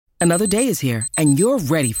Another day is here, and you're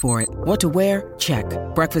ready for it. What to wear? Check.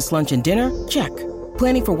 Breakfast, lunch, and dinner? Check.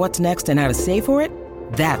 Planning for what's next and how to save for it?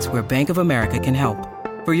 That's where Bank of America can help.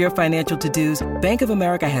 For your financial to-dos, Bank of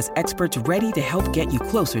America has experts ready to help get you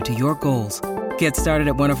closer to your goals. Get started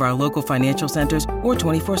at one of our local financial centers or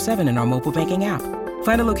 24/7 in our mobile banking app.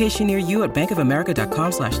 Find a location near you at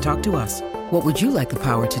bankofamerica.com/talktous. What would you like the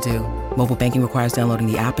power to do? Mobile banking requires downloading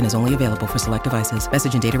the app and is only available for select devices.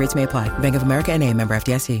 Message and data rates may apply. Bank of America N.A., member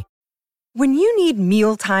FDIC. When you need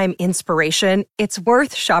mealtime inspiration, it's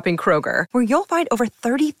worth shopping Kroger, where you'll find over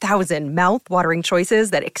 30,000 mouth-watering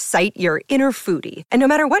choices that excite your inner foodie. And no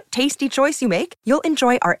matter what tasty choice you make, you'll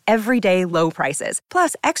enjoy our everyday low prices,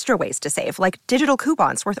 plus extra ways to save, like digital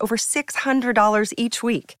coupons worth over $600 each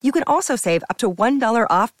week. You can also save up to $1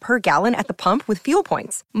 off per gallon at the pump with fuel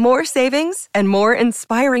points. More savings and more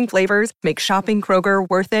inspiring flavors make shopping Kroger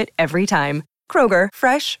worth it every time. Kroger,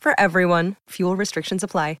 fresh for everyone. Fuel restrictions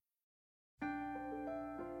apply.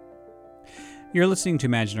 You're listening to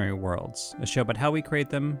Imaginary Worlds, a show about how we create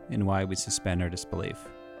them and why we suspend our disbelief.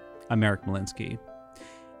 I'm Eric Malinsky.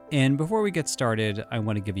 And before we get started, I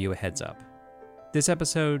want to give you a heads up. This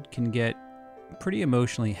episode can get pretty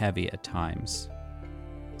emotionally heavy at times.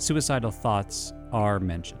 Suicidal thoughts are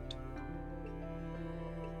mentioned.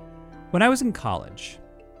 When I was in college,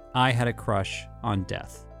 I had a crush on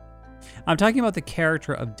death. I'm talking about the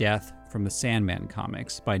character of Death from the Sandman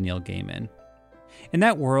comics by Neil Gaiman. In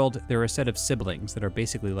that world, there are a set of siblings that are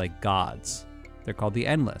basically like gods. They're called the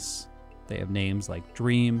Endless. They have names like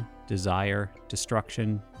Dream, Desire,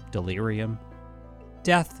 Destruction, Delirium.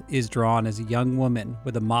 Death is drawn as a young woman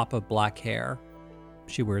with a mop of black hair.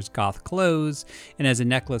 She wears goth clothes and has a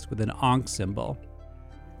necklace with an Ankh symbol.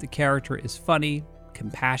 The character is funny,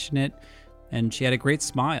 compassionate, and she had a great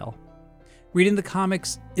smile. Reading the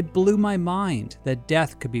comics, it blew my mind that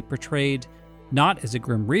Death could be portrayed not as a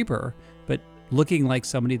Grim Reaper, but looking like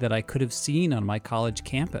somebody that I could have seen on my college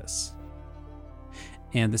campus.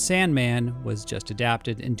 And The Sandman was just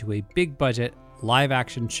adapted into a big-budget,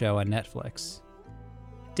 live-action show on Netflix.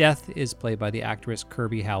 Death is played by the actress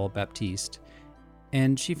Kirby Howell-Baptiste,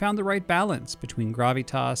 and she found the right balance between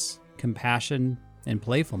gravitas, compassion, and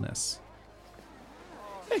playfulness.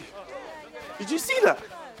 Hey, did you see that?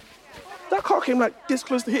 That car came like this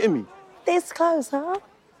close to hitting me. This close, huh?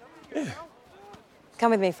 Yeah.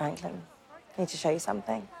 Come with me, Franklin. I need to show you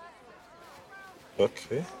something.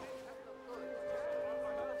 Okay.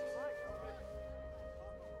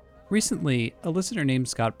 Recently, a listener named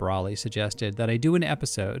Scott Brawley suggested that I do an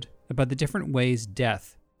episode about the different ways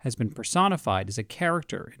death has been personified as a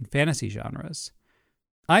character in fantasy genres.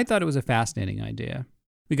 I thought it was a fascinating idea.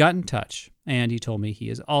 We got in touch, and he told me he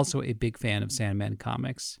is also a big fan of Sandman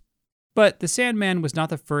comics. But The Sandman was not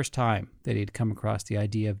the first time that he had come across the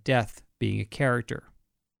idea of death being a character.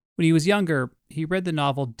 When he was younger, he read the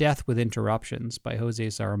novel Death with Interruptions by Jose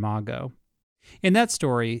Saramago. In that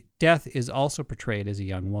story, Death is also portrayed as a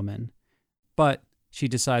young woman, but she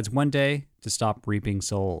decides one day to stop reaping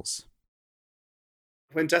souls.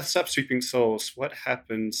 When Death stops reaping souls, what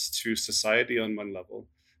happens to society on one level?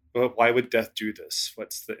 Well, why would Death do this?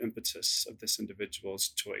 What's the impetus of this individual's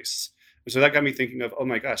choice? And so that got me thinking of, oh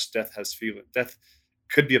my gosh, Death has feelings. Death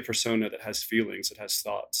could be a persona that has feelings, that has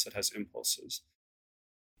thoughts, that has impulses.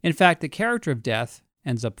 In fact, the character of Death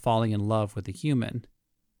ends up falling in love with a human.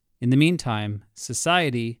 In the meantime,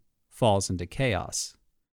 society falls into chaos.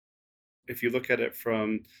 If you look at it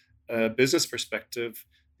from a business perspective,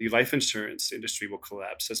 the life insurance industry will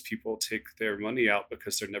collapse as people take their money out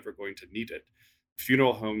because they're never going to need it.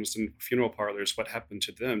 Funeral homes and funeral parlors, what happened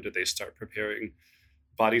to them? Did they start preparing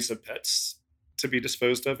bodies of pets to be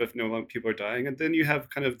disposed of if no longer people are dying? And then you have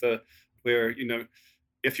kind of where,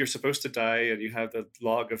 if you're supposed to die and you have the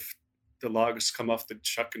logs come off the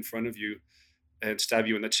truck in front of you and stab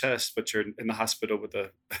you in the chest, but you're in the hospital with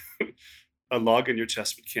a log in your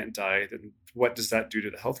chest but can't die, then what does that do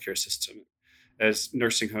to the healthcare system? As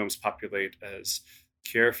nursing homes populate, as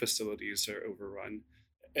care facilities are overrun,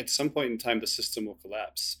 at some point in time, the system will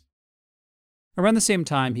collapse. Around the same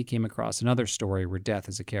time, he came across another story where death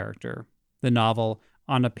is a character, the novel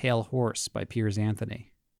On a Pale Horse by Piers Anthony.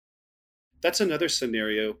 That's another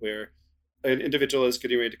scenario where an individual is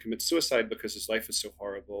getting ready to commit suicide because his life is so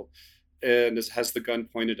horrible and has the gun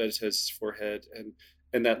pointed at his forehead, and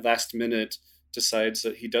in that last minute decides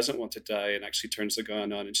that he doesn't want to die and actually turns the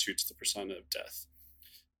gun on and shoots the persona of death.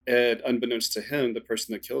 And unbeknownst to him, the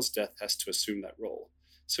person that kills death has to assume that role.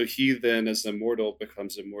 So he then, as immortal,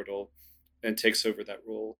 becomes immortal and takes over that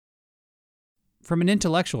role. From an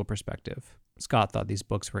intellectual perspective, Scott thought these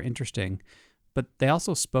books were interesting, but they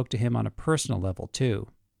also spoke to him on a personal level too.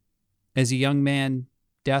 As a young man,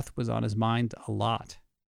 death was on his mind a lot.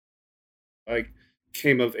 I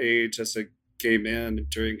came of age as a gay man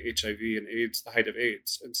during HIV and AIDS, the height of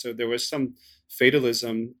AIDS. And so there was some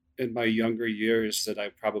fatalism in my younger years that I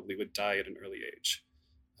probably would die at an early age.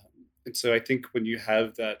 And so I think when you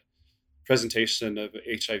have that presentation of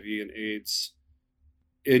HIV and AIDS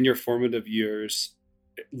in your formative years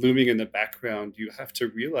looming in the background, you have to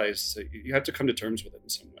realize that you have to come to terms with it in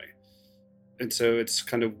some way. And so it's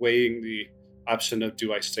kind of weighing the option of,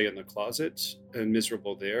 do I stay in the closet and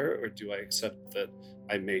miserable there, or do I accept that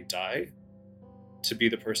I may die to be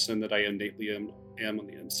the person that I innately am on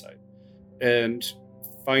the inside? And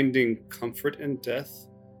finding comfort in death,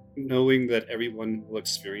 knowing that everyone will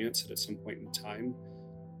experience it at some point in time,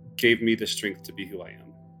 gave me the strength to be who I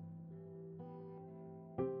am.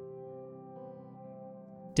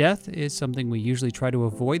 Death is something we usually try to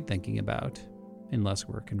avoid thinking about, unless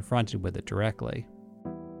we're confronted with it directly.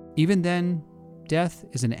 Even then, death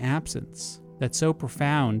is an absence that's so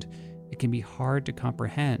profound it can be hard to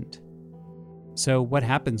comprehend. So what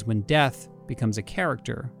happens when death becomes a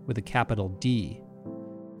character with a capital D?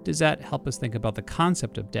 Does that help us think about the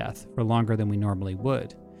concept of death for longer than we normally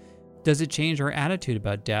would? Does it change our attitude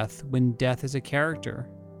about death when death is a character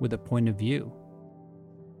with a point of view?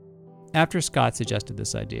 After Scott suggested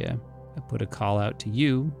this idea, I put a call out to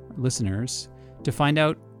you, listeners, to find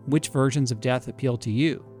out which versions of death appeal to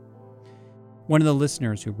you. One of the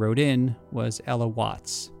listeners who wrote in was Ella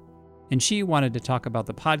Watts, and she wanted to talk about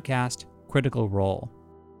the podcast Critical Role.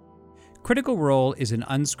 Critical Role is an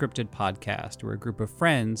unscripted podcast where a group of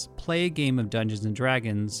friends play a game of Dungeons &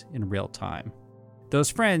 Dragons in real time. Those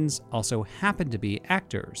friends also happen to be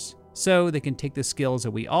actors, so they can take the skills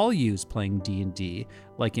that we all use playing D&D,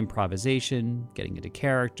 like improvisation, getting into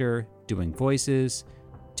character, doing voices,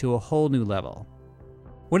 to a whole new level.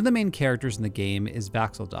 One of the main characters in the game is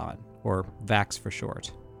Vax'Ildan, or Vax for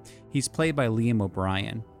short. He's played by Liam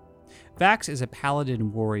O'Brien. Vax is a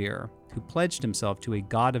paladin warrior who pledged himself to a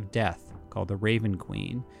god of death called the Raven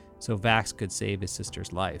Queen, so Vax could save his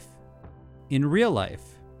sister's life. In real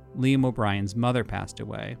life, Liam O'Brien's mother passed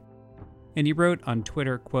away, and he wrote on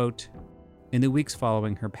Twitter, quote, "In the weeks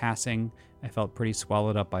following her passing, I felt pretty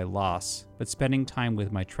swallowed up by loss, but spending time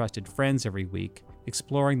with my trusted friends every week,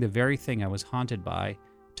 exploring the very thing I was haunted by,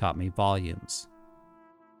 taught me volumes."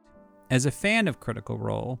 As a fan of Critical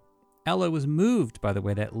Role, Ella was moved by the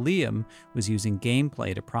way that Liam was using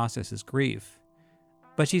gameplay to process his grief.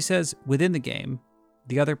 But she says within the game,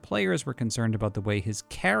 the other players were concerned about the way his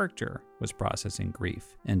character was processing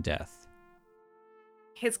grief and death.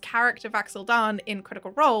 His character Vax'Ildan in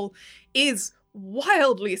Critical Role is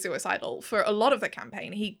wildly suicidal for a lot of the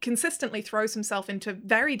campaign. He consistently throws himself into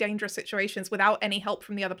very dangerous situations without any help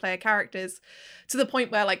from the other player characters, to the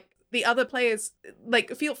point where the other players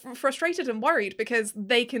feel frustrated and worried because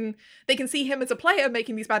they can see him as a player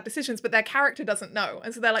making these bad decisions, but their character doesn't know.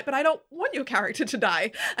 And so they're like, but I don't want your character to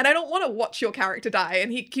die, and I don't want to watch your character die.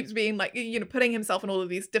 And he keeps being putting himself in all of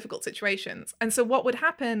these difficult situations. And so what would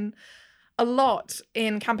happen a lot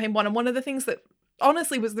in campaign 1, and one of the things that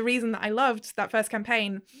honestly was the reason that I loved that first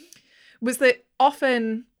campaign, was that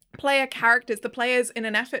often the players, in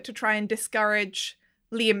an effort to try and discourage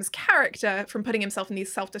Liam's character from putting himself in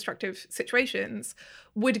these self-destructive situations,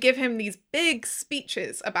 would give him these big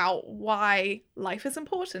speeches about why life is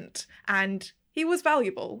important and he was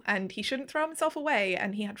valuable and he shouldn't throw himself away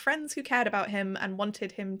and he had friends who cared about him and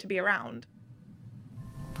wanted him to be around.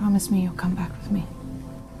 Promise me you'll come back with me,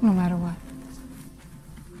 no matter what.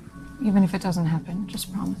 Even if it doesn't happen,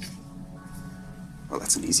 just promise. Well,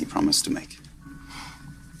 that's an easy promise to make.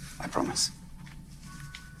 I promise.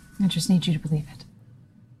 I just need you to believe it.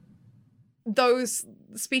 Those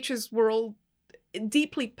speeches were all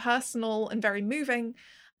deeply personal and very moving.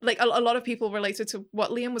 A lot of people related to what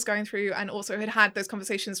Liam was going through, and also had those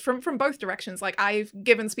conversations from both directions. I've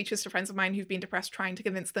given speeches to friends of mine who've been depressed, trying to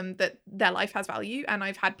convince them that their life has value, and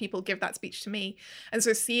I've had people give that speech to me. And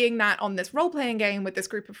so seeing that on this role-playing game with this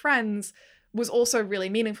group of friends was also really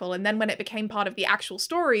meaningful. And then when it became part of the actual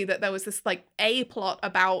story, that there was this a plot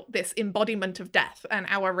about this embodiment of death and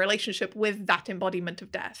our relationship with that embodiment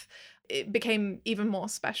of death, it became even more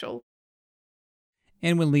special.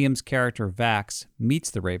 And when Liam's character Vax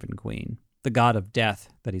meets the Raven Queen, the god of death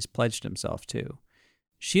that he's pledged himself to,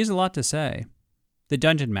 she has a lot to say. The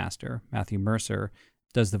Dungeon Master, Matthew Mercer,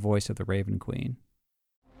 does the voice of the Raven Queen.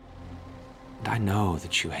 And I know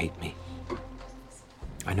that you hate me.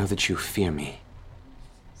 I know that you fear me.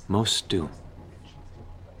 Most do.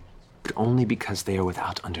 But only because they are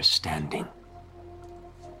without understanding.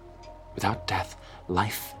 Without death,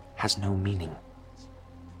 life has no meaning.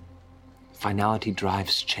 Finality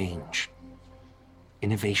drives change.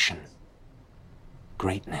 innovation,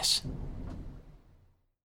 greatness.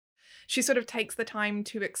 She sort of takes the time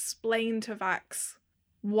to explain to Vax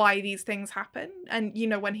why these things happen. And, you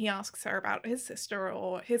know, when he asks her about his sister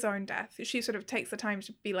or his own death, she sort of takes the time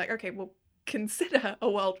to be like, okay, well, consider a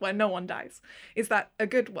world where no one dies. Is that a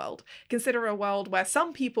good world? Consider a world where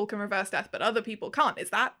some people can reverse death, but other people can't. Is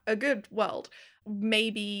that a good world?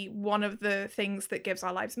 Maybe one of the things that gives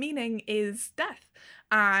our lives meaning is death.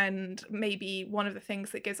 And maybe one of the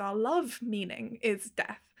things that gives our love meaning is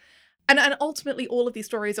death. And ultimately, all of these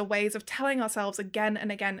stories are ways of telling ourselves again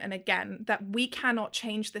and again and again that we cannot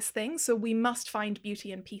change this thing, so we must find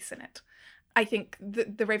beauty and peace in it. I think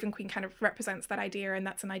the Raven Queen kind of represents that idea, and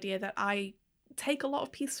that's an idea that I take a lot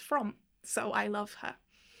of peace from, so I love her.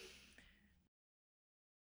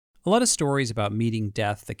 A lot of stories about meeting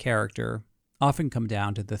death, the character, often come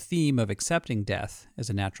down to the theme of accepting death as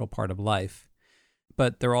a natural part of life.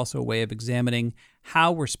 But they're also a way of examining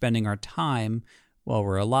how we're spending our time while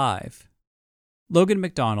we're alive. Logan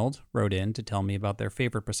McDonald wrote in to tell me about their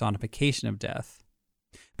favorite personification of death.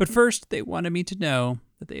 But first, they wanted me to know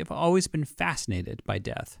that they have always been fascinated by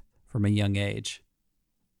death from a young age.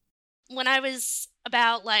 When I was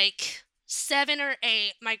about 7 or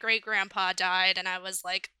 8, my great-grandpa died, and I was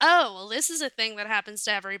like, oh, well, this is a thing that happens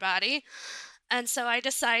to everybody. And so I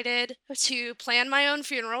decided to plan my own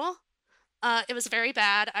funeral. It was very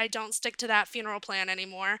bad. I don't stick to that funeral plan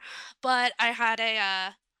anymore. But I had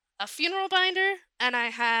a funeral binder, and I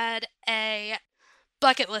had a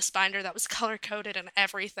bucket list binder that was color-coded and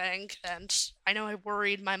everything. And I know I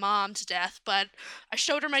worried my mom to death, but I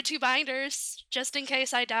showed her my 2 binders just in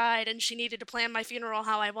case I died and she needed to plan my funeral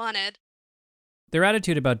how I wanted. Their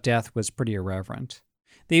attitude about death was pretty irreverent.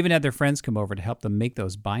 They even had their friends come over to help them make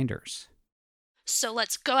those binders. So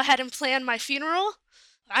let's go ahead and plan my funeral.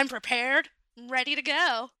 I'm prepared. I'm ready to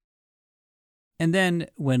go. And then,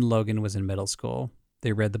 when Logan was in middle school,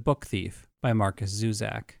 they read The Book Thief by Markus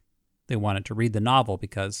Zusak. They wanted to read the novel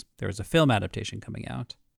because there was a film adaptation coming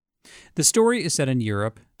out. The story is set in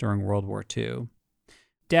Europe during World War II.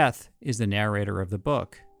 Death is the narrator of the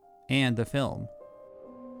book and the film.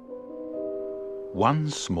 One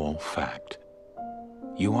small fact.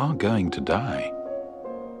 You are going to die.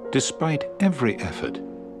 Despite every effort,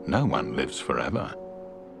 no one lives forever.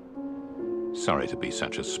 Sorry to be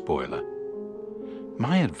such a spoiler.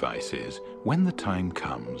 My advice is, when the time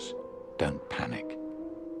comes, don't panic.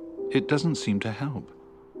 It doesn't seem to help.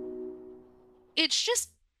 It's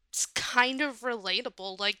kind of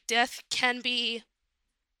relatable. Death can be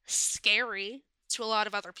scary to a lot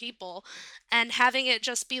of other people, and having it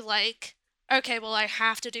just be okay, well, I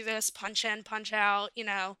have to do this, punch in, punch out,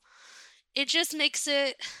 it just makes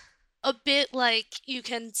it a bit you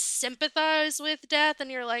can sympathize with death, and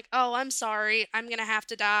you're like, oh, I'm sorry, I'm gonna have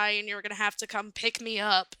to die, and you're gonna have to come pick me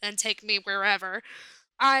up and take me wherever.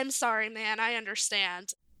 I'm sorry, man, I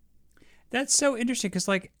understand. That's so interesting because,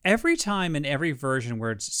 every time in every version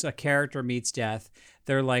where a character meets death,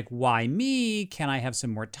 they're like, why me? Can I have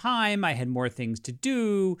some more time? I had more things to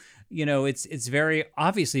do. It's very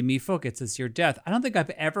obviously me focused. It's your death. I don't think I've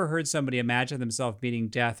ever heard somebody imagine themselves meeting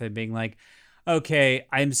death and being like, okay,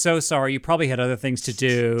 I'm so sorry. You probably had other things to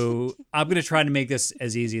do. I'm going to try to make this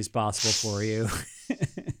as easy as possible for you.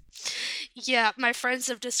 Yeah, my friends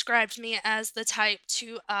have described me as the type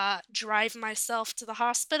to drive myself to the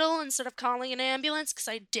hospital instead of calling an ambulance because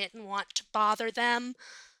I didn't want to bother them.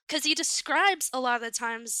 Because he describes a lot of the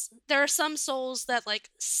times, there are some souls that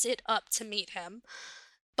sit up to meet him,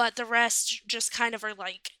 but the rest just kind of are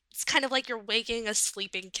it's kind of like you're waking a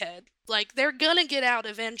sleeping kid. They're gonna get out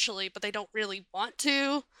eventually, but they don't really want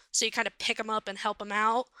to, so you kind of pick them up and help them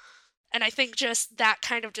out. And I think just that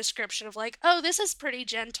kind of description of oh, this is pretty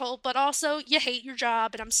gentle, but also you hate your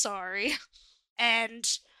job and I'm sorry. And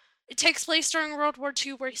it takes place during World War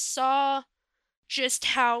II, where he saw just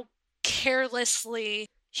how carelessly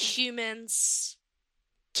humans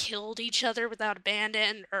killed each other without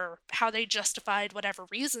abandon, or how they justified whatever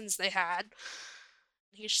reasons they had.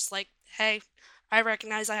 He's just hey, I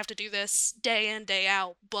recognize I have to do this day in, day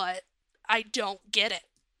out, but I don't get it.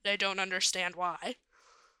 I don't understand why.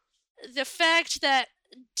 The fact that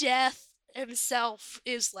death himself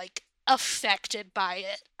is affected by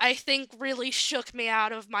it, I think really shook me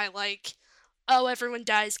out of my oh, everyone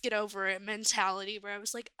dies, get over it mentality, where I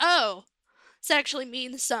was oh, this actually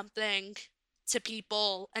means something to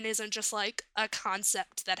people and isn't just a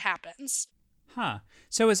concept that happens. Huh.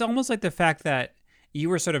 So it's almost like the fact that you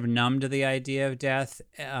were sort of numb to the idea of death,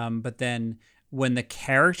 but then when the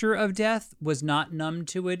character of death was not numb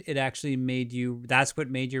to it, it actually that's what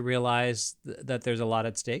made you realize that there's a lot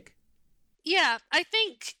at stake? Yeah, I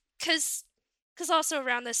think, because Because also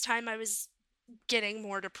around this time I was getting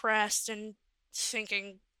more depressed and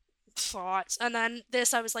thinking thoughts. And then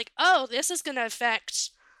this, I was like, oh, this is going to affect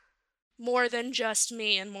more than just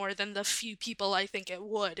me and more than the few people I think it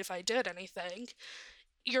would if I did anything.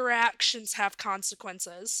 Your actions have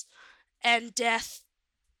consequences, and death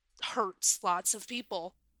hurts lots of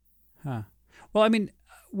people. Huh. Well, I mean,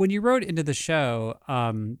 when you wrote into the show,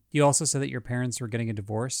 you also said that your parents were getting a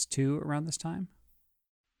divorce too around this time?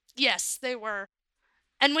 Yes, they were.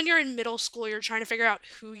 And when you're in middle school, you're trying to figure out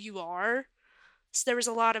who you are. So there was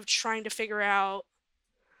a lot of trying to figure out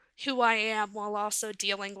who I am while also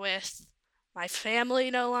dealing with my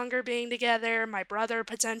family no longer being together, my brother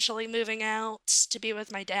potentially moving out to be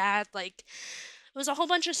with my dad. Like, it was a whole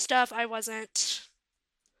bunch of stuff I wasn't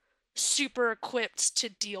super equipped to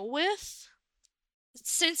deal with.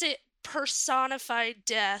 Since it personified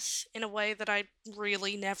death in a way that I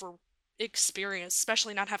really never experienced,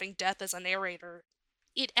 especially not having death as a narrator,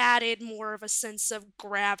 it added more of a sense of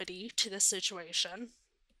gravity to the situation.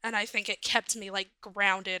 And I think it kept me, like,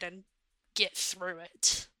 grounded and get through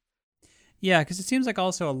it. Yeah, because it seems like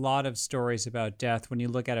also a lot of stories about death, when you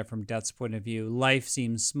look at it from death's point of view, life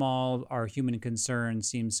seems small, our human concerns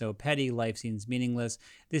seem so petty, life seems meaningless.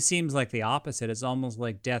 This seems like the opposite. It's almost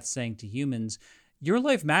like death saying to humans, your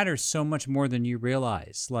life matters so much more than you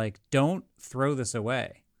realize. Like, don't throw this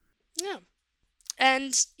away. Yeah.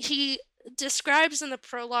 And he describes in the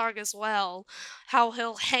prologue as well how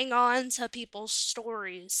he'll hang on to people's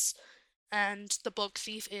stories, and The Book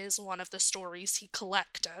Thief is one of the stories he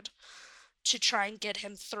collected to try and get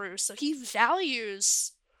him through. So he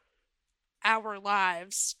values our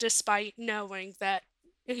lives despite knowing that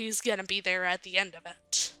he's gonna be there at the end of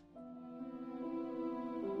it.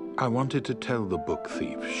 I wanted to tell the Book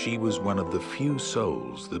Thief she was one of the few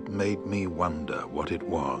souls that made me wonder what it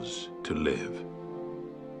was to live.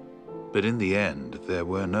 But in the end, there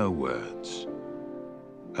were no words,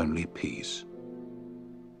 only peace.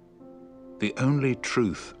 The only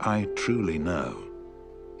truth I truly know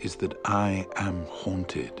is that I am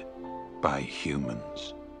haunted by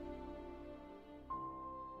humans.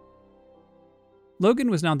 Logan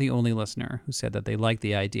was not the only listener who said that they liked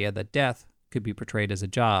the idea that death could be portrayed as a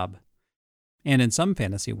job. And in some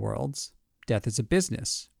fantasy worlds, death is a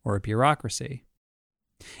business or a bureaucracy.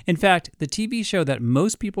 In fact, the TV show that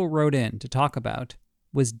most people wrote in to talk about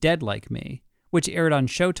was Dead Like Me, which aired on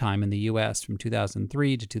Showtime in the US from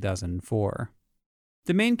 2003 to 2004.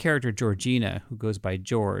 The main character, Georgina, who goes by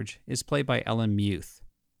George, is played by Ellen Muth.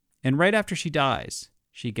 And right after she dies,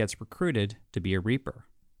 she gets recruited to be a Reaper.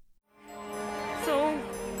 So,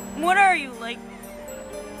 what are you, like,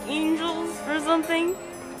 angels or something?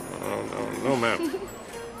 No, ma'am.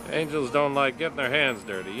 Angels don't like getting their hands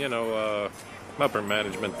dirty. You know, upper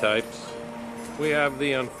management types. We have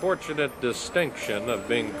the unfortunate distinction of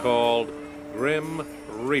being called Grim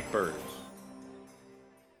Reapers.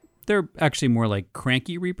 They're actually more like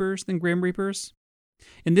cranky Reapers than Grim Reapers.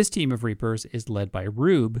 And this team of Reapers is led by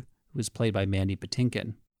Rube, who is played by Mandy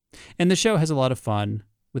Patinkin. And the show has a lot of fun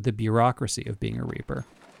with the bureaucracy of being a Reaper.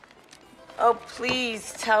 Oh,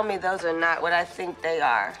 please tell me those are not what I think they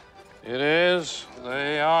are. It is.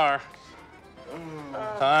 They are.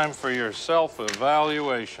 Time for your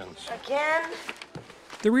self-evaluations. Again?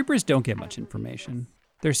 The Reapers don't get much information.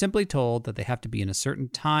 They're simply told that they have to be in a certain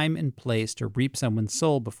time and place to reap someone's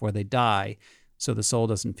soul before they die, so the soul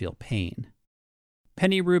doesn't feel pain.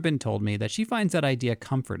 Penny Rubin told me that she finds that idea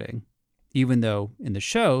comforting, even though in the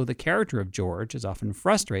show, the character of George is often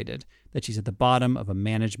frustrated that she's at the bottom of a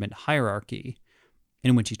management hierarchy,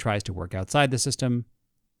 and when she tries to work outside the system,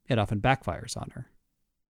 it often backfires on her.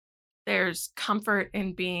 There's comfort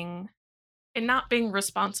in not being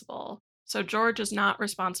responsible. So George is not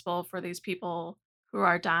responsible for these people who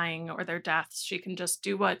are dying or their deaths. She can just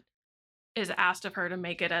do what is asked of her to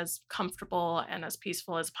make it as comfortable and as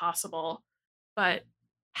peaceful as possible. But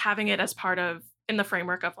having it as part of, in the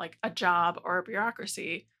framework of like a job or a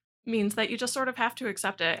bureaucracy, means that you just sort of have to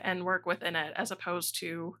accept it and work within it, as opposed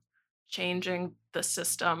to changing the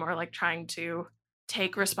system or like trying to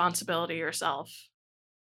take responsibility yourself.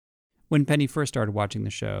 When Penny first started watching the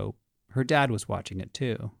show, her dad was watching it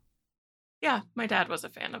too. Yeah, my dad was a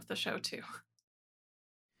fan of the show too.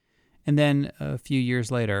 And then a few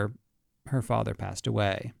years later, her father passed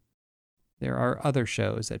away. There are other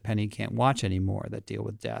shows that Penny can't watch anymore that deal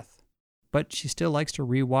with death, but she still likes to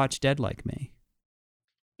rewatch Dead Like Me.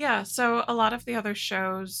 Yeah, so a lot of the other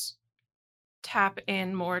shows tap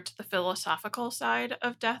in more to the philosophical side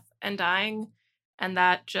of death and dying, and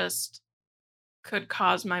that just could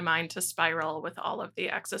cause my mind to spiral with all of the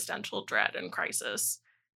existential dread and crisis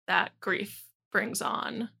that grief brings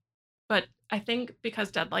on. But I think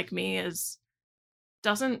because Dead Like Me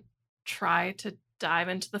doesn't try to dive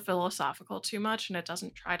into the philosophical too much, and it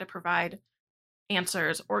doesn't try to provide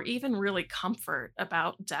answers or even really comfort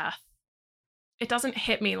about death. It doesn't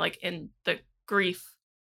hit me like in the grief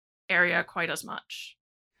area quite as much.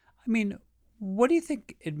 I mean, what do you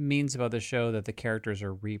think it means about the show that the characters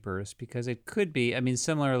are reapers? Because it could be, I mean,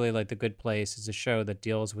 similarly, like The Good Place is a show that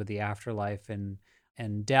deals with the afterlife and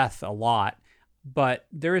death a lot, but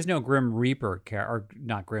there is no Grim Reaper or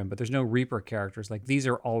not Grim, but there's no Reaper characters. Like, these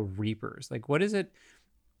are all reapers. Like, what is it?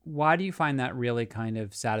 Why do you find that really kind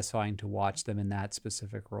of satisfying to watch them in that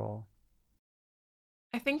specific role?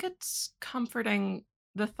 I think it's comforting,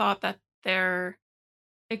 the thought that there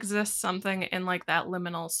exists something in like that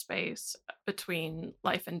liminal space between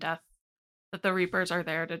life and death, that the Reapers are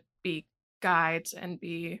there to be guides and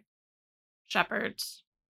be shepherds.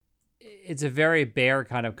 It's a very Bear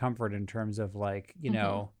kind of comfort in terms of like, you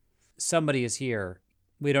know, somebody is here.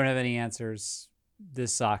 We don't have any answers.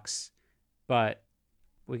 This sucks, but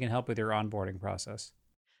we can help with your onboarding process.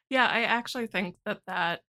 Yeah, I actually think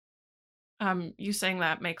that you saying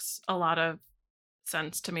that makes a lot of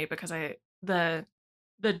sense to me, because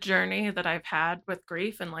the journey that I've had with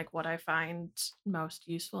grief and like what I find most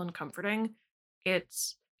useful and comforting, I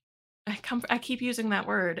keep using that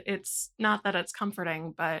word. It's not that it's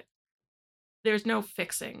comforting, but there's no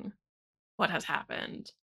fixing what has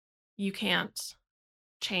happened. You can't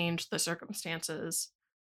change the circumstances,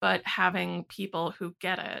 but having people who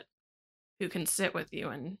get it, who can sit with you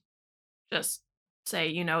and just say,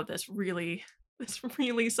 you know, this really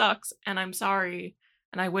sucks and I'm sorry.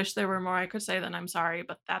 And I wish there were more I could say than I'm sorry,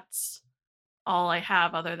 but that's all I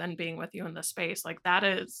have other than being with you in this space. Like, that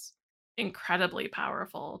is incredibly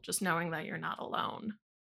powerful, just knowing that you're not alone.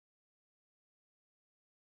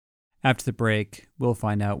 After the break, we'll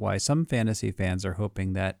find out why some fantasy fans are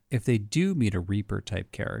hoping that if they do meet a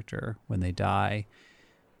Reaper-type character when they die,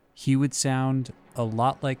 he would sound a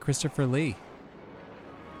lot like Christopher Lee.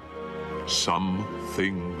 Some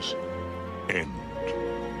things end.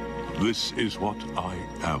 This is what I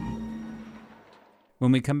am.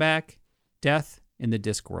 When we come back, Death in the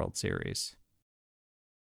Discworld series.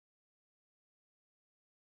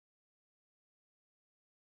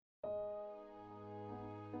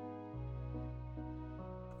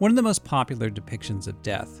 One of the most popular depictions of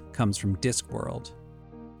death comes from Discworld.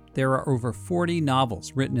 There are over 40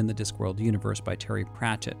 novels written in the Discworld universe by Terry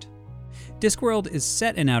Pratchett. Discworld is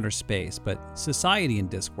set in outer space, but society in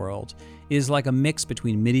Discworld is like a mix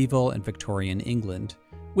between medieval and Victorian England,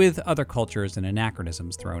 with other cultures and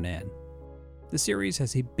anachronisms thrown in. The series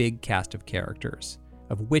has a big cast of characters,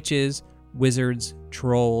 of witches, wizards,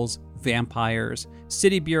 trolls, vampires,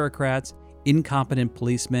 city bureaucrats, incompetent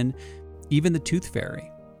policemen, even the Tooth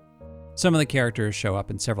Fairy. Some of the characters show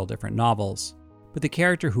up in several different novels, but the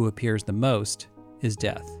character who appears the most is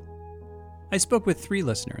Death. I spoke with 3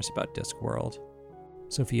 listeners about Discworld.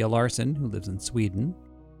 Sophia Larson, who lives in Sweden.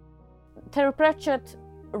 Terry Pratchett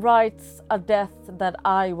writes a death that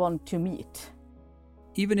I want to meet.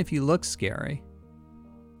 Even if he looks scary.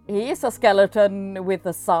 He is a skeleton with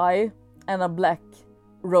a sigh and a black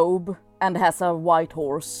robe and has a white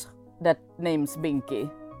horse that name's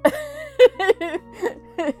Binky.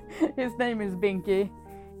 His name is Binky.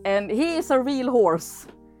 And he is a real horse.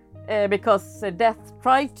 Because Death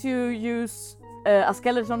tried to use a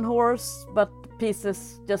skeleton horse, but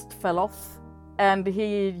pieces just fell off. And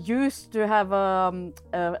he used to have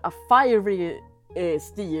a fiery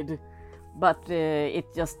steed, but it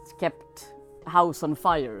just kept house on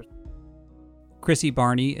fire. Chrissy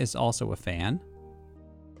Barney is also a fan.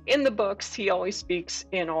 In the books, he always speaks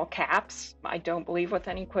in all caps. I don't believe with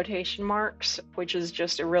any quotation marks, which is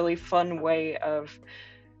just a really fun way of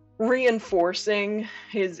reinforcing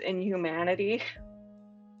his inhumanity.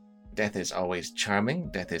 Death is always charming.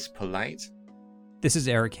 Death is polite. This is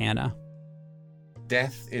Eric Hanna.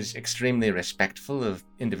 Death is extremely respectful of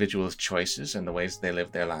individuals' choices and the ways they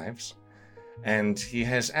live their lives. And he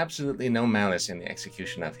has absolutely no malice in the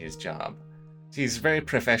execution of his job. He's very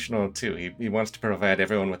professional, too. He wants to provide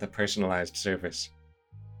everyone with a personalized service.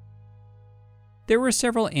 There were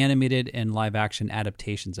several animated and live-action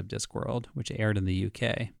adaptations of Discworld, which aired in the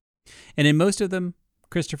UK. And in most of them,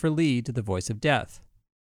 Christopher Lee did the voice of Death.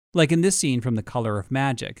 Like in this scene from The Color of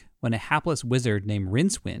Magic, when a hapless wizard named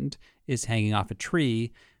Rincewind is hanging off a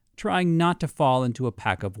tree, trying not to fall into a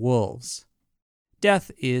pack of wolves.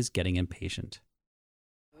 Death is getting impatient.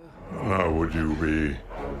 How would you be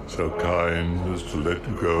so kind as to let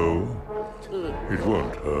go? It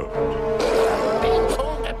won't hurt. Being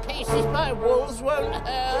torn to pieces by wolves won't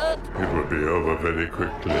hurt. it would be over very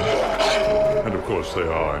quickly. And of course they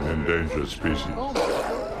are an endangered species.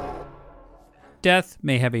 Death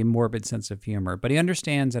may have a morbid sense of humor, but he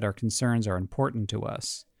understands that our concerns are important to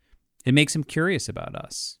us. It makes him curious about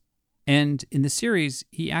us. And in the series,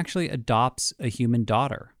 he actually adopts a human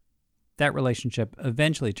daughter. That relationship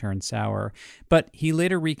eventually turns sour, but he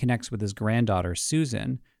later reconnects with his granddaughter,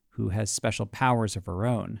 Susan, who has special powers of her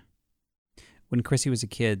own. When Chrissy was a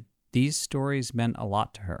kid, these stories meant a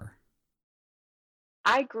lot to her.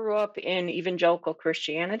 I grew up in evangelical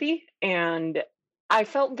Christianity, and I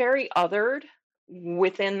felt very othered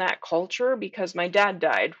within that culture because my dad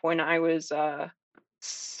died when I was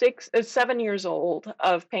 7 years old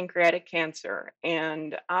of pancreatic cancer,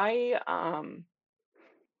 and I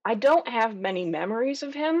don't have many memories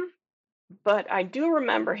of him, but I do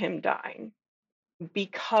remember him dying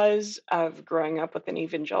because of growing up with an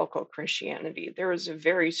evangelical Christianity. There was a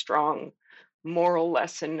very strong moral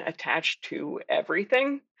lesson attached to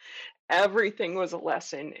everything. Everything was a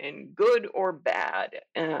lesson in good or bad,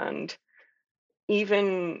 and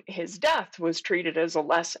even his death was treated as a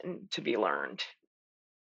lesson to be learned.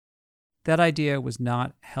 That idea was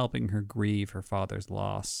not helping her grieve her father's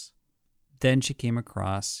loss. Then she came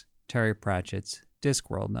across Terry Pratchett's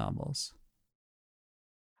Discworld novels.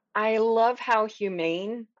 I love how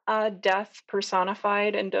humane Death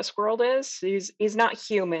personified in Discworld is. He's not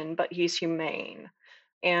human, but he's humane.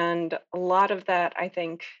 And a lot of that, I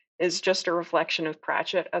think, is just a reflection of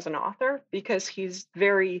Pratchett as an author, because he's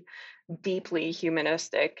very deeply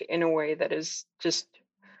humanistic in a way that is just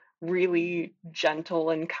really gentle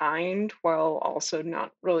and kind, while also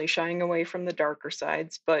not really shying away from the darker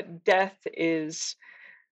sides. But Death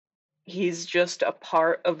he's just a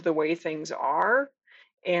part of the way things are,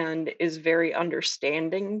 and is very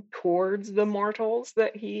understanding towards the mortals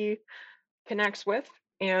that he connects with.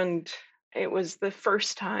 And it was the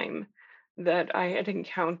first time that I had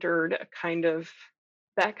encountered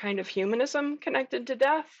that kind of humanism connected to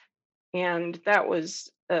death, and that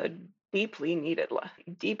was a deeply needed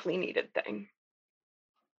thing.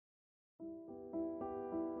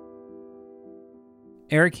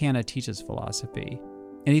 Eric Hanna teaches philosophy,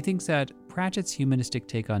 and he thinks that Pratchett's humanistic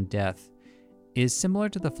take on death is similar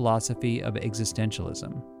to the philosophy of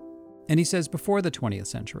existentialism. And he says before the 20th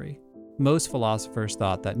century, most philosophers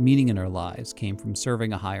thought that meaning in our lives came from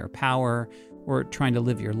serving a higher power or trying to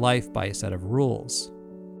live your life by a set of rules.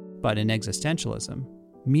 But in existentialism,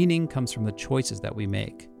 meaning comes from the choices that we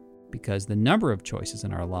make, because the number of choices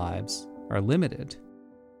in our lives are limited.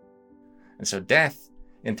 And so Death,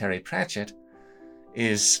 in Terry Pratchett,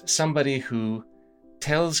 is somebody who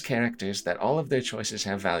tells characters that all of their choices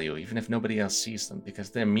have value, even if nobody else sees them, because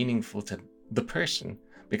they're meaningful to the person,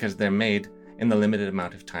 because they're made in the limited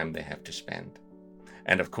amount of time they have to spend.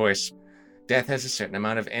 And of course, Death has a certain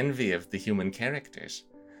amount of envy of the human characters,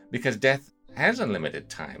 because Death has unlimited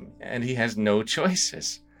time, and he has no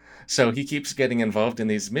choices. So he keeps getting involved in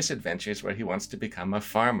these misadventures where he wants to become a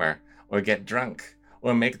farmer, or get drunk,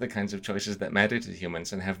 or make the kinds of choices that matter to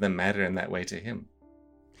humans and have them matter in that way to him.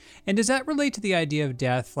 And does that relate to the idea of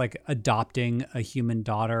Death, like adopting a human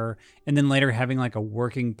daughter and then later having like a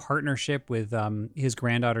working partnership with his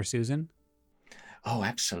granddaughter, Susan? Oh,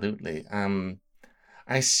 absolutely.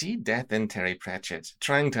 I see Death in Terry Pratchett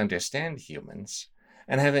trying to understand humans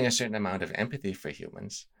and having a certain amount of empathy for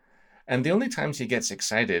humans. And the only times he gets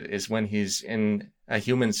excited is when he's in a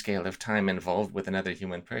human scale of time involved with another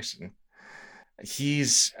human person.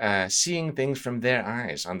 He's seeing things from their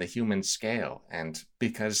eyes on the human scale. And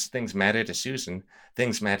because things matter to Susan,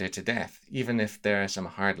 things matter to Death. Even if there are some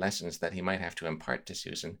hard lessons that he might have to impart to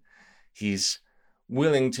Susan, he's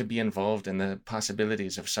willing to be involved in the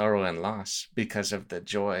possibilities of sorrow and loss because of the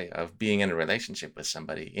joy of being in a relationship with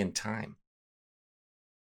somebody in time.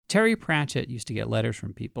 Terry Pratchett used to get letters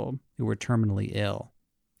from people who were terminally ill,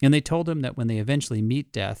 and they told him that when they eventually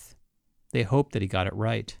meet Death, they hoped that he got it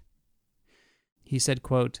right. He said,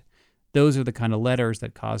 quote, "Those are the kind of letters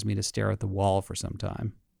that cause me to stare at the wall for some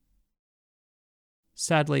time."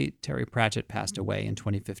 Sadly, Terry Pratchett passed away in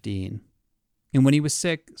 2015. And when he was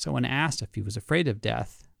sick, someone asked if he was afraid of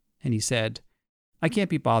death, and he said, "I can't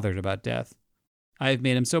be bothered about death. I have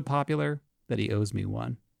made him so popular that he owes me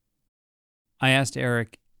one." I asked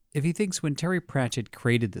Eric if he thinks when Terry Pratchett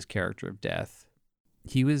created this character of Death,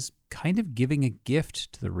 he was kind of giving a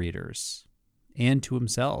gift to the readers and to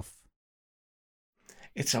himself.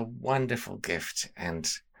 It's a wonderful gift, and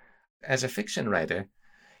as a fiction writer,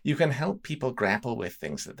 you can help people grapple with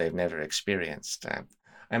things that they've never experienced.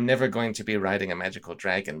 I'm never going to be riding a magical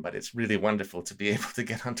dragon, but it's really wonderful to be able to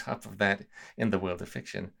get on top of that in the world of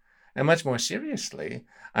fiction. And much more seriously,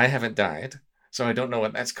 I haven't died, So I don't know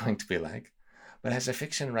what that's going to be like. But as a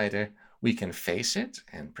fiction writer, we can face it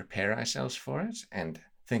and prepare ourselves for it and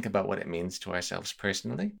think about what it means to ourselves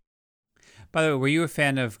personally. By the way, were you a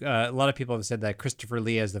fan of, a lot of people have said that Christopher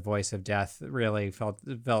Lee as the voice of Death really felt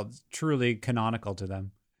truly canonical to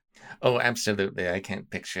them. Oh, absolutely. I can't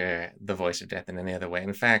picture the voice of Death in any other way.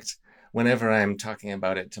 In fact, whenever I'm talking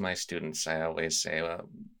about it to my students, I always say, well,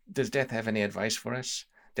 does Death have any advice for us?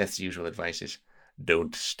 Death's usual advice is,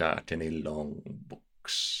 don't start any long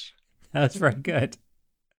books. That's very good.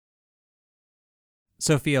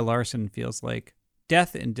 Sophia Larson feels like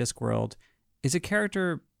Death in Discworld is a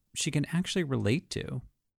character she can actually relate to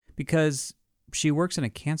because she works in a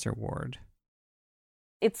cancer ward.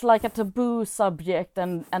 It's like a taboo subject,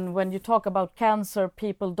 and when you talk about cancer,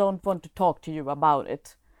 people don't want to talk to you about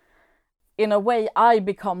it. In a way, I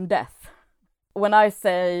become Death. When I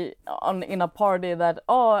say in a party that,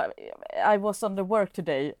 oh, I was on the work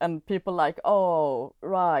today, and people like, oh,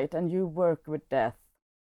 right, and you work with Death.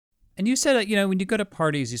 And you said, when you go to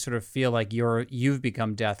parties, you sort of feel like you've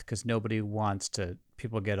become Death because nobody wants to,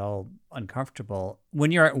 people get all uncomfortable.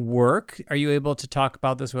 When you're at work, are you able to talk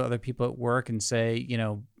about this with other people at work and say,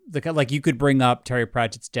 like you could bring up Terry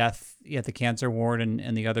Pratchett's death at the cancer ward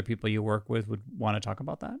and the other people you work with would want to talk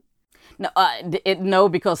about that? No, no,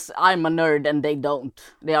 because I'm a nerd and they don't.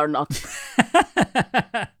 They are not.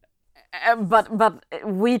 But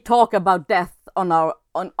we talk about death on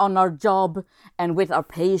our job and with our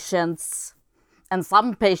patients. And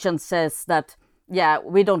some patients says that, yeah,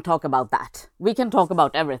 we don't talk about that. We can talk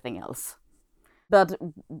about everything else. But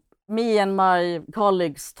me and my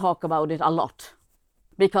colleagues talk about it a lot.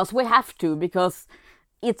 Because we have to, because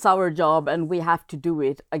it's our job and we have to do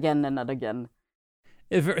it again and again.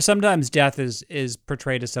 Sometimes death is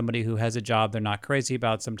portrayed as somebody who has a job they're not crazy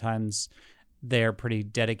about. Sometimes they're pretty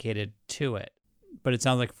dedicated to it. But it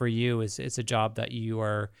sounds like for you, it's a job that you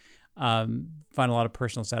are find a lot of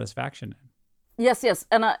personal satisfaction in. Yes,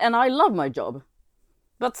 and I love my job,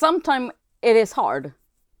 but sometimes it is hard.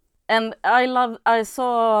 And I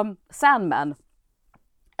saw Sandman,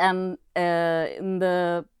 and in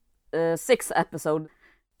the 6th episode,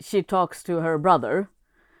 she talks to her brother.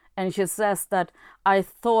 And she says that I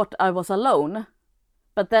thought I was alone,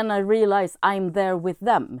 but then I realized I'm there with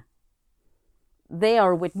them. They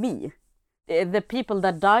are with me. The people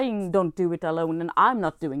that dying don't do it alone, and I'm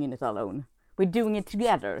not doing it alone. We're doing it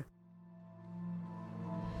together.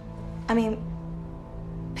 I mean,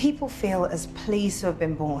 people feel as pleased to have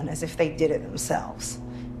been born as if they did it themselves.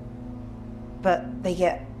 But they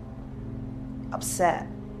get upset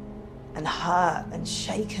and hurt and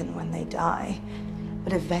shaken when they die.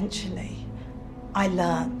 But eventually, I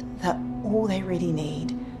learned that all they really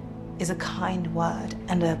need is a kind word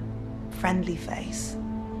and a friendly face.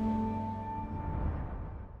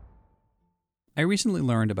 I recently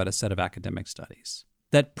learned about a set of academic studies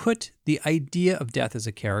that put the idea of death as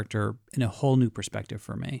a character in a whole new perspective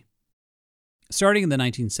for me. Starting in the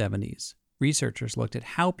 1970s, researchers looked at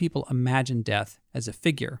how people imagine death as a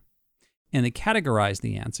figure, and they categorized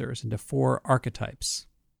the answers into 4 archetypes.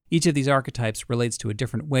 Each of these archetypes relates to a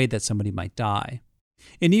different way that somebody might die.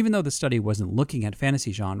 And even though the study wasn't looking at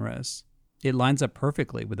fantasy genres, it lines up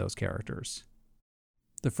perfectly with those characters.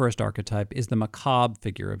 The first archetype is the macabre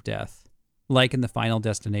figure of death, like in the Final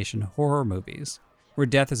Destination horror movies, where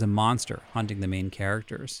death is a monster hunting the main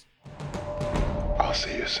characters. I'll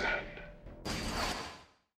see you soon.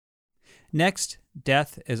 Next,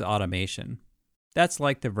 death is automation. That's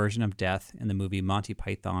like the version of death in the movie Monty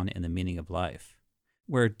Python and the Meaning of Life,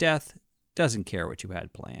 where death doesn't care what you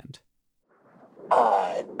had planned.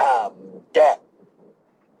 I am Death.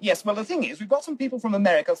 Yes, well, the thing is, we've got some people from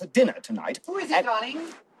America for dinner tonight. Who is it, darling?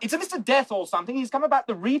 It's a Mr. Death or something. He's come about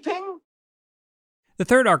the reaping. The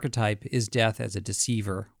third archetype is death as a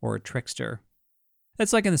deceiver or a trickster.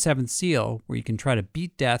 That's like in the Seventh Seal, where you can try to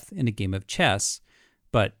beat death in a game of chess,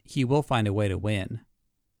 but he will find a way to win.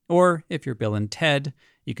 Or, if you're Bill and Ted,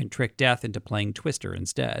 you can trick death into playing Twister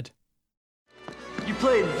instead. You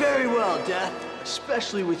played very well, Death,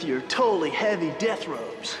 especially with your totally heavy death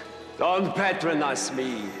robes. Don't patronize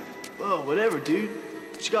me. Well, whatever, dude.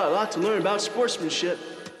 But you got a lot to learn about sportsmanship.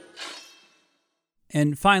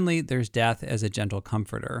 And finally, there's death as a gentle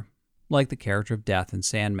comforter, like the character of Death in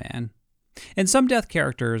Sandman. And some death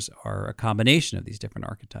characters are a combination of these different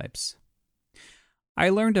archetypes. I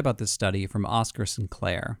learned about this study from Oscar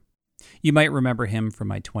Sinclair. You might remember him from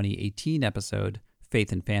my 2018 episode,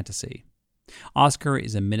 Faith and Fantasy. Oscar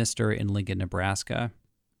is a minister in Lincoln, Nebraska,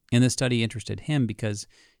 and this study interested him because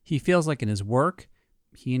he feels like in his work,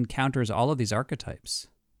 he encounters all of these archetypes.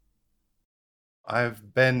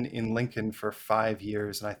 I've been in Lincoln for 5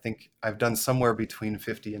 years, and I think I've done somewhere between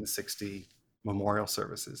 50 and 60 memorial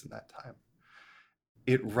services in that time.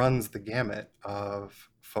 It runs the gamut of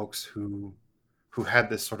folks who had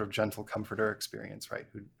this sort of gentle comforter experience, right?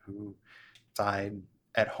 Who died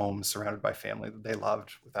at home surrounded by family that they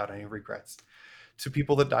loved without any regrets, to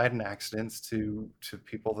people that died in accidents, to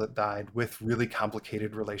people that died with really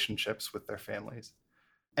complicated relationships with their families.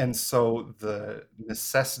 And so the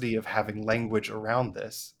necessity of having language around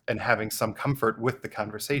this and having some comfort with the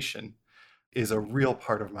conversation is a real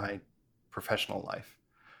part of my professional life.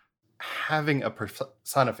 Having a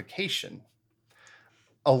personification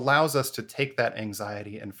allows us to take that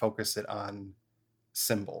anxiety and focus it on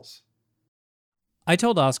symbols. I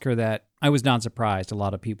told Oscar that I was not surprised a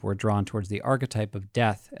lot of people were drawn towards the archetype of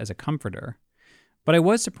death as a comforter, but I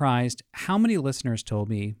was surprised how many listeners told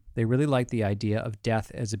me they really liked the idea of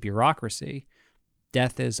death as a bureaucracy,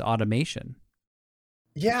 death as automation.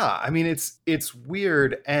 Yeah, I mean, it's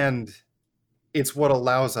weird, and it's what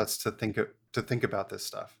allows us to think about this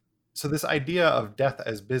stuff. So this idea of death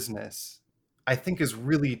as business, I think, is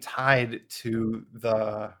really tied to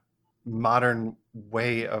the modern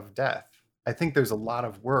way of death. I think there's a lot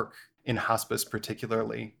of work in hospice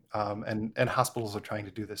particularly, and hospitals are trying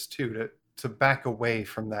to do this too, to back away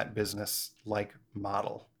from that business-like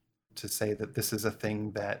model, to say that this is a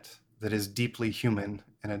thing that is deeply human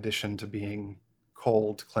in addition to being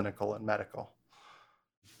cold, clinical, and medical.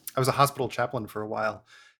 I was a hospital chaplain for a while,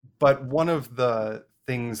 but one of the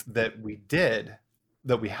things that we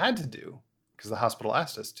had to do, because the hospital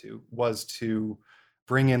asked us to, was to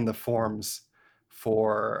bring in the forms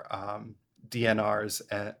for DNRs,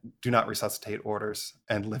 and do not resuscitate orders,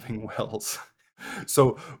 and living wills.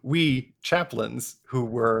 So we chaplains who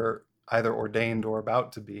were either ordained or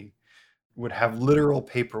about to be would have literal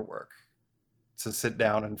paperwork to sit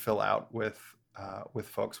down and fill out with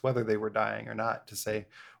folks, whether they were dying or not, to say,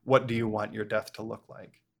 what do you want your death to look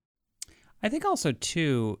like? I think also,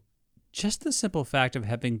 too, just the simple fact of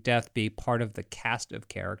having death be part of the cast of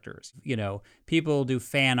characters. You know, people do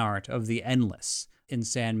fan art of the Endless in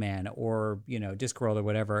Sandman or, Discworld or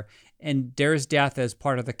whatever, and there's death as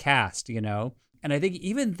part of the cast, And I think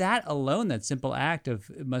even that alone, that simple act of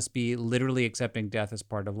it must be literally accepting death as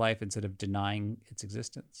part of life instead of denying its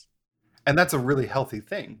existence. And that's a really healthy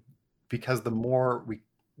thing, because the more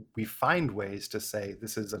we find ways to say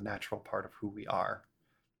this is a natural part of who we are.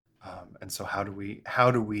 And so how do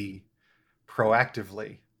we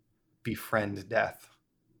proactively befriend death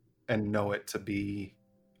and know it to be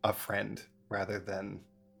a friend rather than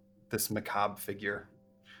this macabre figure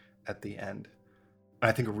at the end? And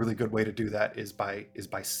I think a really good way to do that is by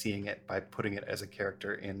seeing it, by putting it as a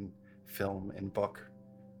character in film, in book,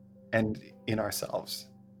 and in ourselves,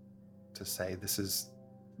 to say this is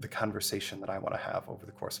the conversation that I want to have over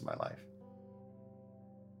the course of my life.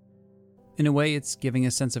 In a way, it's giving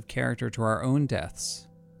a sense of character to our own deaths,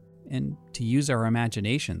 and to use our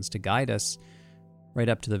imaginations to guide us right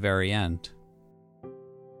up to the very end.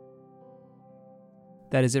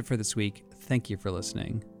 That is it for this week. Thank you for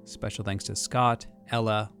listening. Special thanks to Scott,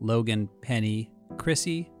 Ella, Logan, Penny,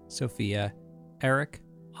 Chrissy, Sophia, Eric,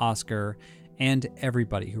 Oscar, and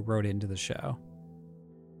everybody who wrote into the show.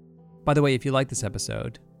 By the way, if you like this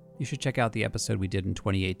episode, you should check out the episode we did in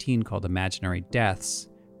 2018 called Imaginary Deaths,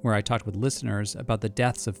 where I talked with listeners about the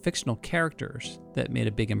deaths of fictional characters that made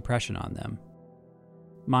a big impression on them.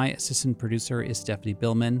 My assistant producer is Stephanie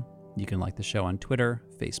Billman. You can like the show on Twitter,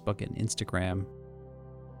 Facebook, and Instagram.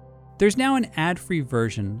 There's now an ad-free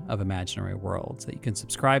version of Imaginary Worlds that you can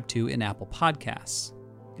subscribe to in Apple Podcasts.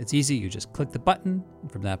 It's easy, you just click the button,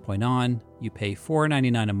 and from that point on, you pay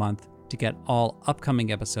 $4.99 a month to get all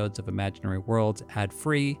upcoming episodes of Imaginary Worlds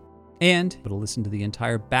ad-free, and to listen to the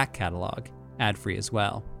entire back catalog ad-free as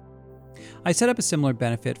well. I set up a similar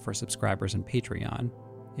benefit for subscribers on Patreon.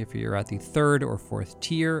 If you're at the 3rd or 4th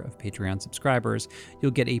tier of Patreon subscribers,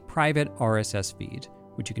 you'll get a private RSS feed,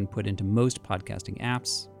 which you can put into most podcasting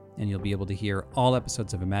apps, and you'll be able to hear all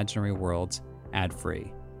episodes of Imaginary Worlds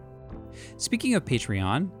ad-free. Speaking of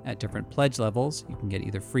Patreon, at different pledge levels, you can get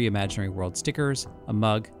either free Imaginary World stickers, a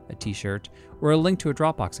mug, a t-shirt, or a link to a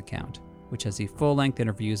Dropbox account, which has the full-length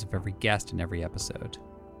interviews of every guest in every episode.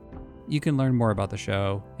 You can learn more about the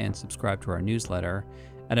show and subscribe to our newsletter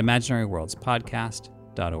at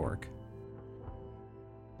imaginaryworldspodcast.org.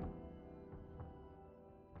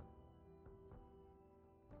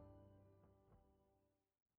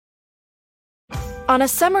 On a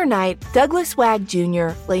summer night, Douglas Wag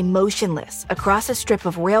Jr. lay motionless across a strip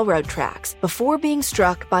of railroad tracks before being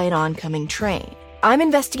struck by an oncoming train. I'm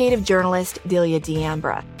investigative journalist Delia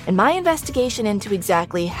D'Ambra, and my investigation into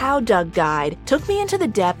exactly how Doug died took me into the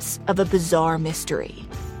depths of a bizarre mystery.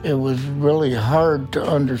 It was really hard to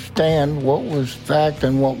understand what was fact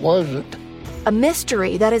and what wasn't. A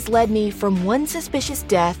mystery that has led me from one suspicious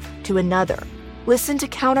death to another. Listen to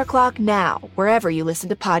Counterclock now, wherever you listen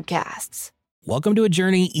to podcasts. Welcome to a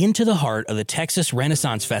journey into the heart of the Texas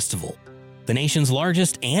Renaissance Festival, the nation's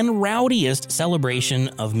largest and rowdiest celebration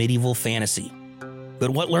of medieval fantasy. But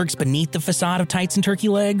what lurks beneath the facade of tights and turkey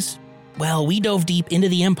legs? Well, we dove deep into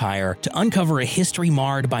the empire to uncover a history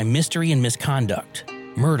marred by mystery and misconduct,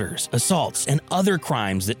 murders, assaults, and other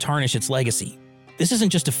crimes that tarnish its legacy. This isn't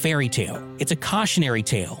just a fairy tale, it's a cautionary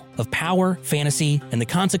tale of power, fantasy, and the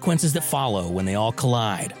consequences that follow when they all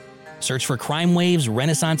collide. Search for Crime Waves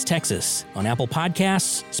Renaissance Texas on Apple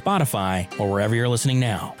Podcasts, Spotify, or wherever you're listening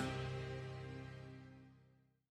now.